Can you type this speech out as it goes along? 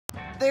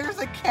There's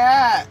a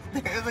cat.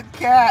 There's a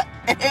cat.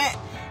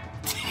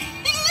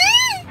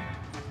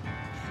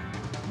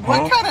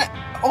 What kind of...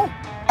 Oh,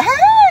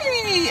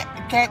 hey!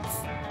 Cats,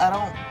 I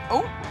don't...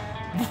 Oh.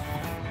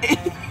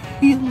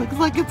 He looks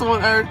like it's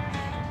on Earth.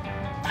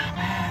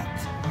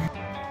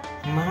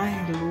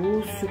 Mas,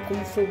 Lúcio,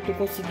 como foi que tu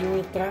conseguiu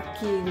entrar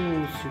aqui,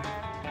 Lúcio?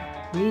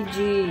 Me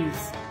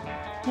diz.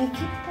 Como é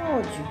que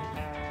pode?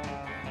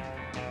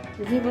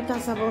 Eu vim botar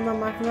sabão na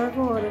máquina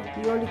agora.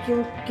 E olha o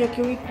que é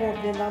que eu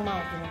encontro dentro da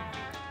máquina.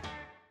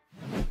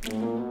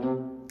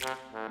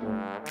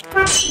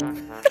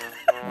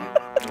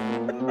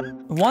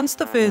 Once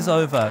the fear's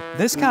over,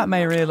 this cat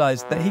may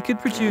realize that he could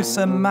produce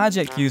some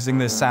magic using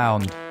this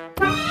sound.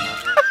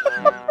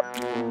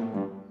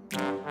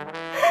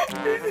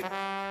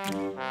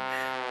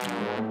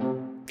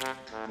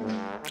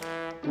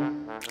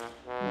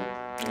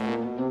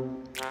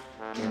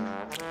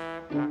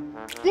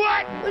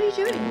 What? What are you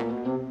doing?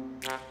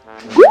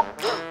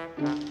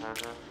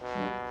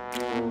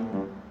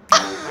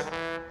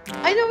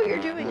 I know what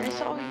you're doing. I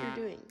saw what you're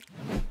doing.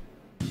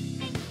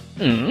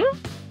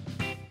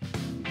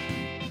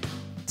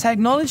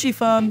 Technology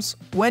firms,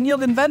 when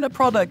you'll invent a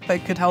product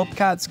that could help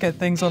cats get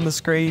things on the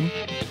screen,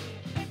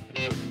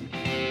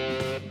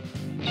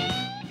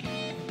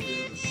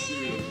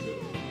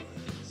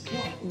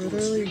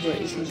 Literally what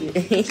is he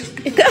doing?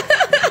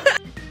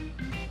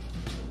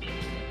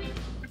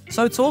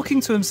 so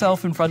talking to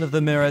himself in front of the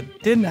mirror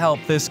didn't help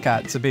this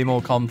cat to be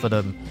more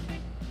confident.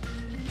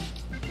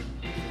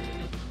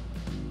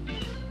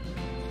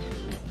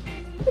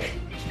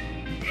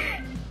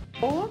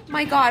 Oh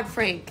my God,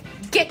 Frank.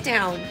 Get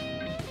down.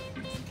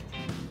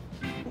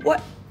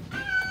 What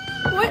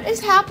is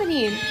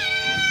happening?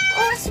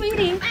 Oh,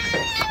 sweetie.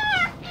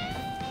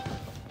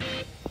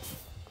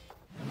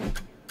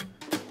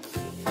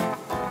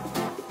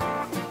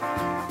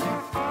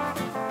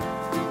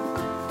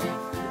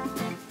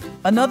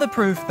 Another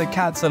proof that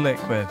cats are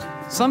liquid.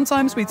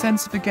 Sometimes we tend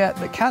to forget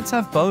that cats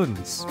have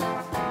bones.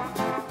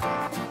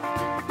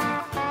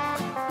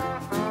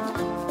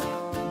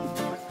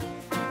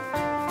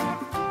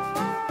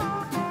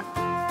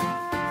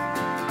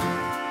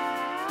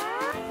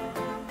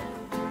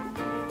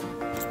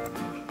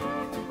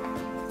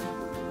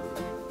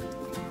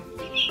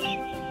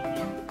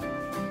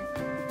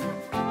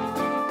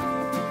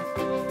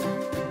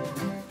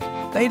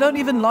 They don't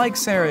even like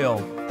cereal.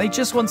 They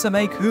just want to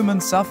make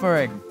humans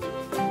suffering.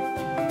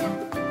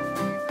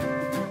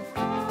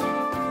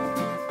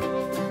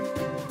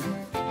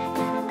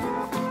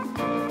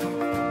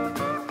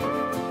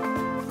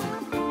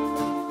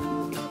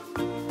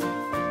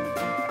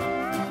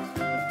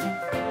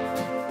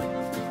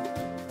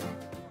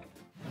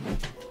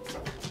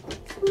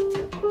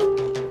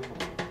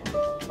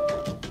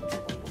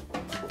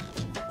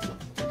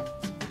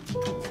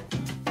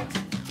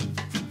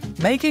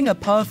 Making a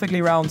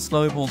perfectly round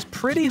snowball's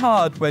pretty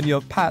hard when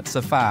your pats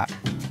are fat.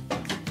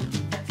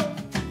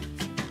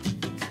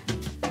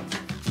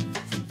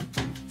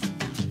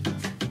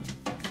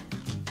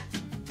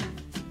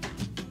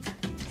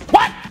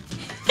 What?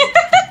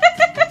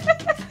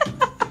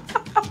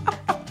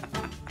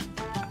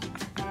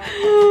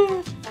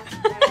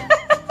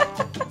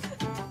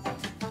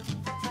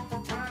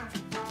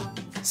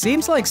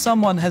 Seems like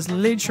someone has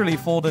literally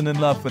fallen in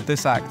love with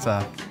this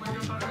actor.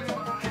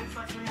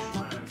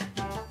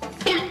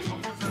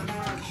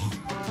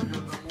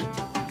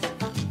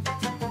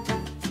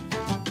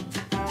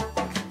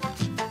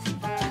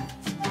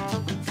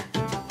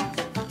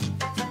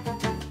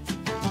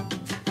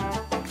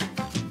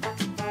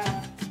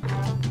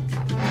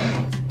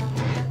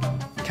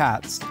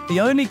 Cats,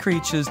 the only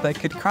creatures that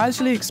could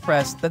casually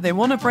express that they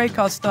want to break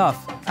our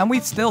stuff, and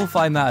we'd still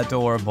find that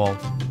adorable.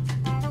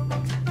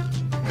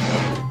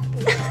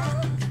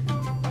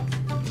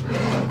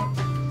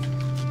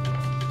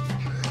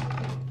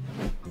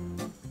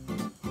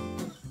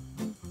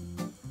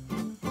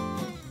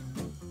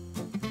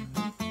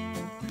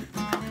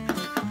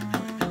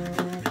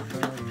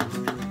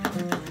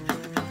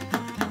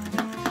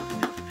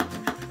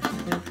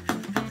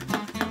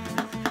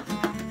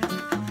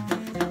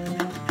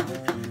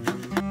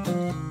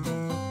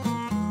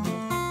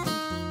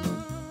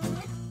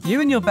 You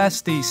and your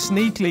bestie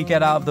sneakily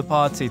get out of the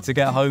party to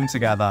get home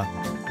together.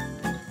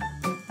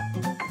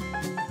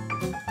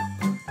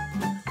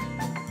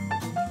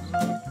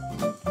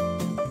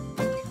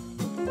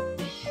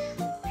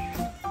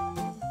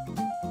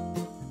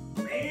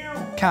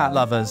 Cat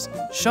lovers,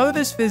 show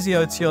this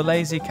video to your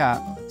lazy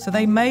cat so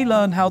they may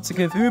learn how to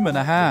give human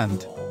a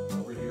hand.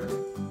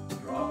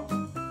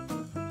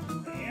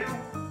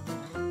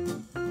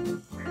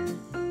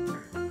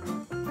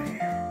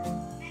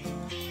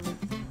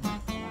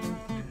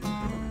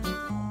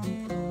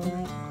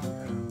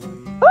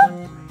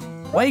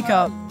 Wake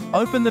up,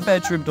 open the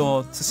bedroom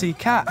door to see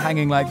cat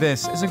hanging like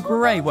this is a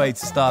great way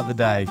to start the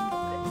day.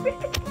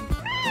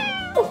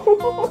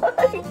 Oh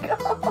my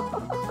God.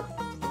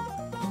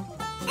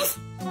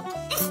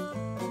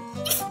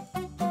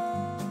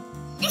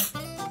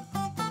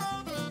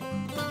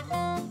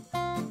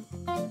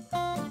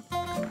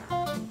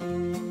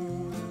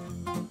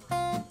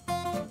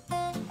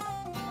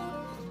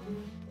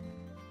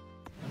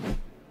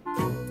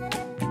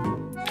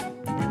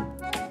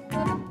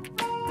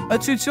 A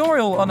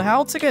tutorial on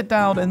how to get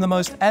down in the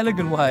most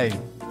elegant way.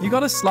 You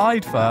gotta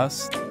slide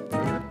first.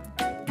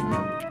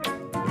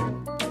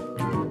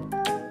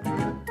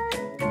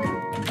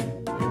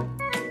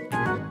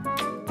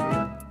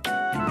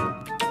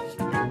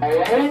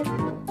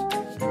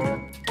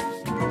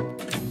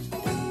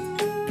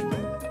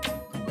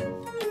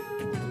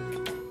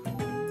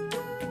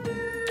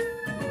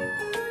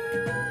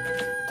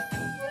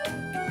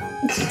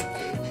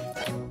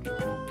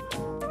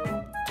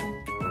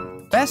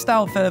 Best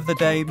outfit of the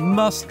day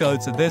must go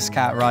to this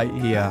cat right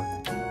here.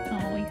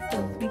 Oh, he's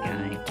so sweet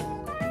guy.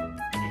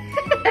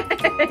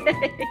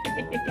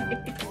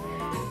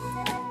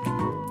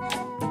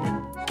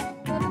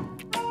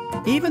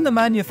 Even the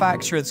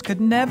manufacturers could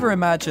never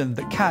imagine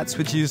that cats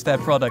would use their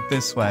product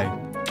this way.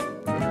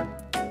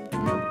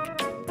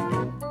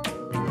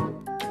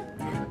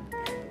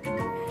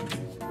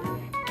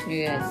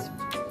 You guys,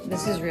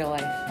 this is real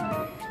life.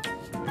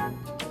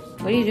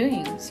 What are you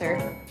doing,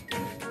 sir?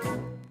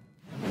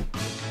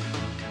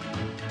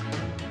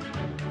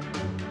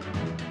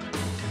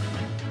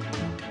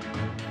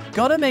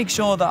 Gotta make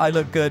sure that I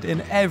look good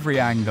in every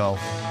angle.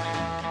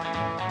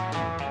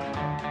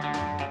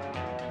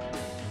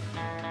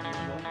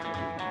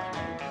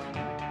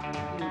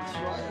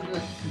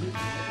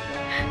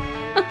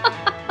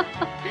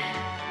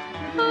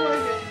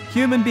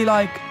 Human be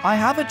like, I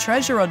have a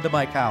treasure under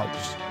my couch,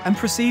 and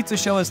proceed to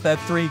show us their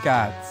 3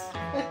 cats.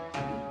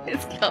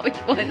 It's got me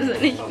fun,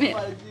 isn't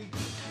it?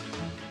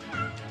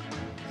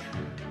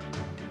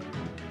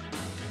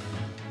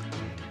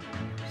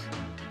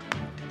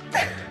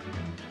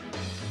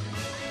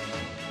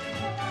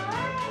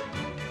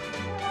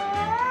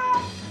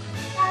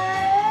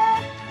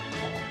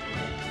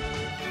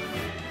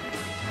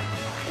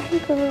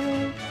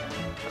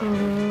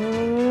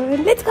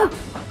 Let's go.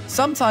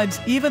 Sometimes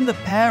even the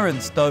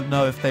parents don't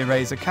know if they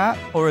raise a cat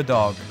or a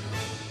dog.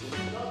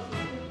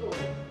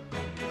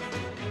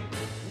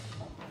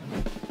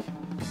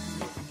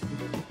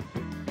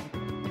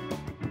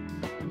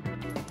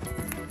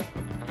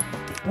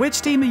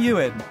 Which team are you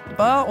in?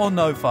 Fur or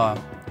no fur?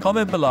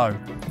 Comment below.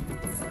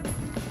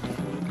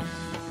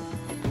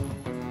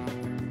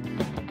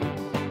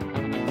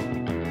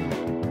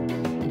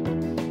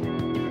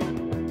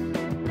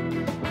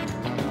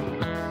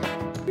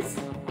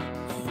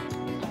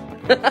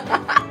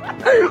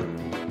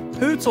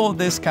 Who taught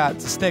this cat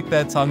to stick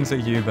their tongues at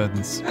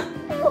humans?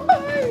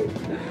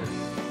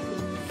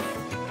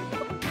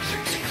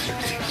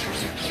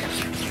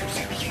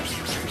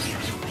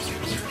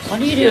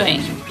 What are you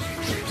doing?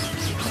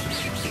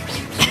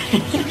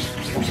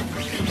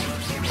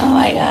 Oh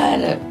my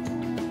god.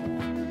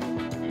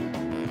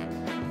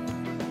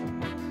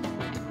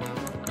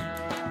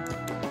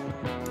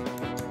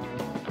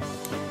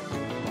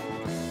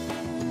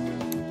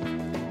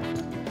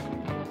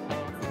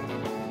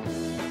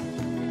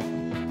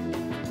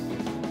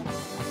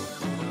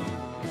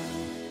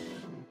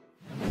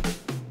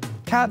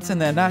 Cats in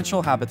their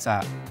natural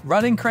habitat,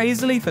 running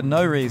crazily for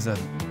no reason.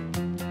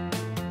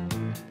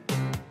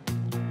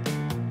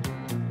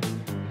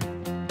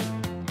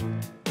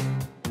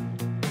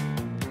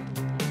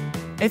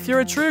 If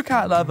you're a true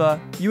cat lover,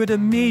 you would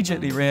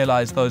immediately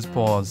realize those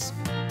paws.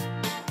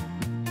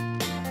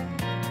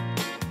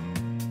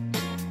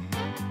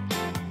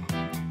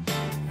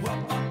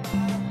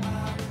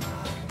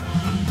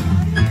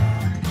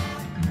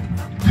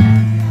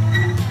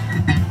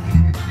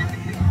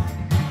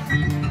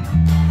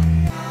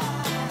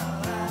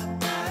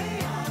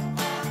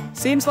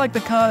 Seems like the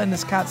curtain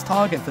is Cat's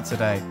target for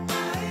today.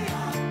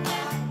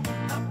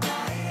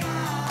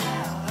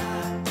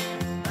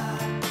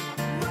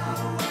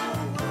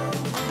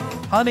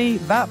 Honey,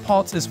 that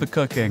pot is for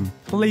cooking.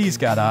 Please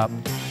get up.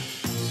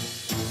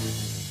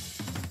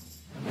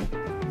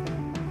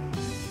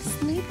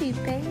 Sleepy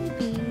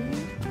baby.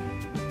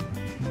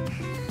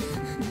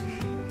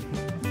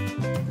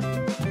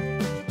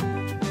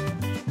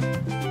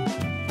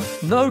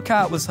 No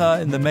cat was hurt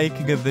in the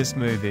making of this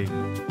movie.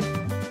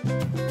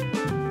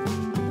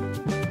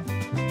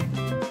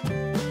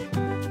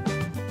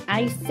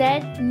 I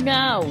said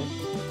no.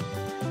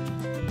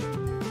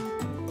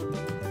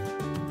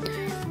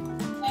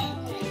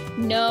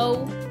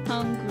 No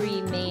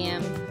hungry,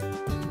 ma'am.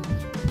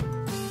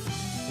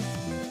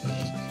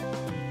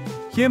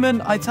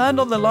 Human, I turned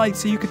on the light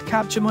so you could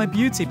capture my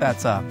beauty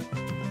better.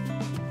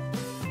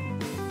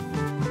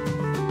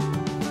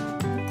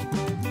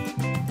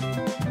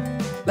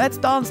 Let's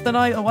dance the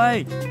night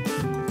away.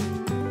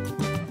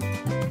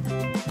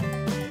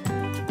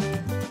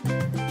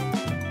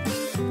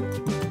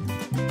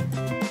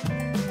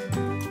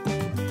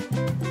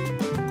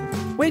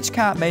 Which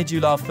cat made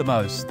you laugh the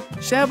most?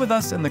 Share with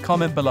us in the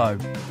comment below.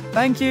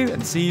 Thank you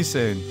and see you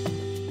soon.